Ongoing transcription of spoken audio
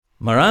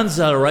Maran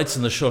Zal writes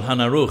in the Shulchan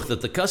Aruch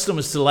that the custom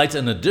is to light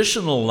an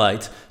additional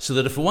light so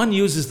that if one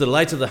uses the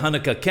light of the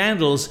Hanukkah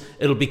candles,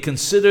 it'll be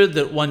considered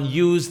that one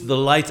used the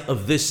light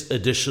of this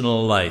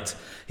additional light.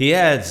 He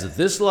adds that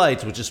this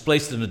light, which is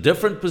placed in a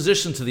different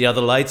position to the other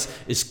lights,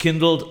 is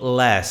kindled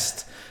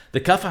last. The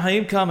Kaf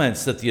HaHaim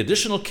comments that the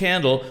additional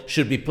candle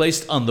should be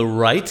placed on the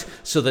right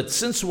so that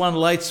since one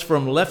lights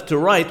from left to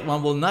right,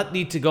 one will not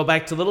need to go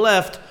back to the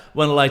left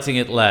when lighting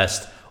it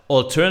last.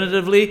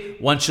 Alternatively,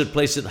 one should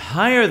place it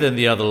higher than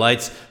the other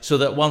lights so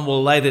that one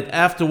will light it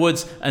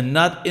afterwards and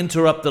not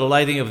interrupt the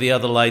lighting of the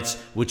other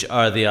lights, which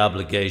are the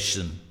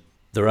obligation.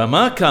 The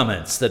Ramah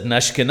comments that in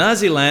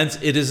Ashkenazi lands,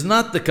 it is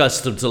not the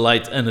custom to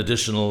light an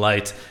additional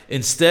light.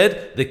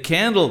 Instead, the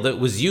candle that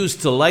was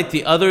used to light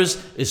the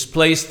others is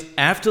placed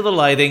after the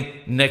lighting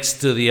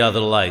next to the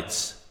other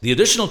lights. The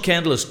additional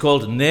candle is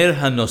called Ner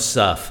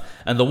HaNosaf,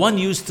 and the one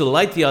used to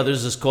light the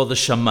others is called the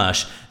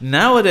Shammash.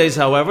 Nowadays,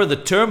 however, the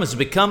term has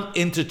become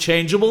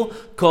interchangeable,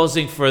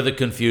 causing further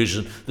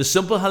confusion. The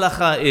simple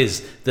halacha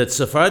is that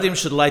Sephardim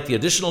should light the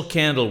additional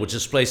candle, which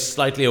is placed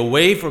slightly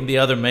away from the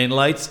other main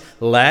lights,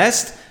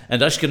 last,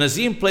 and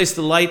Ashkenazim placed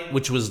the light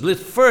which was lit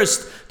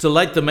first to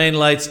light the main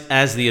lights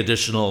as the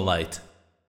additional light.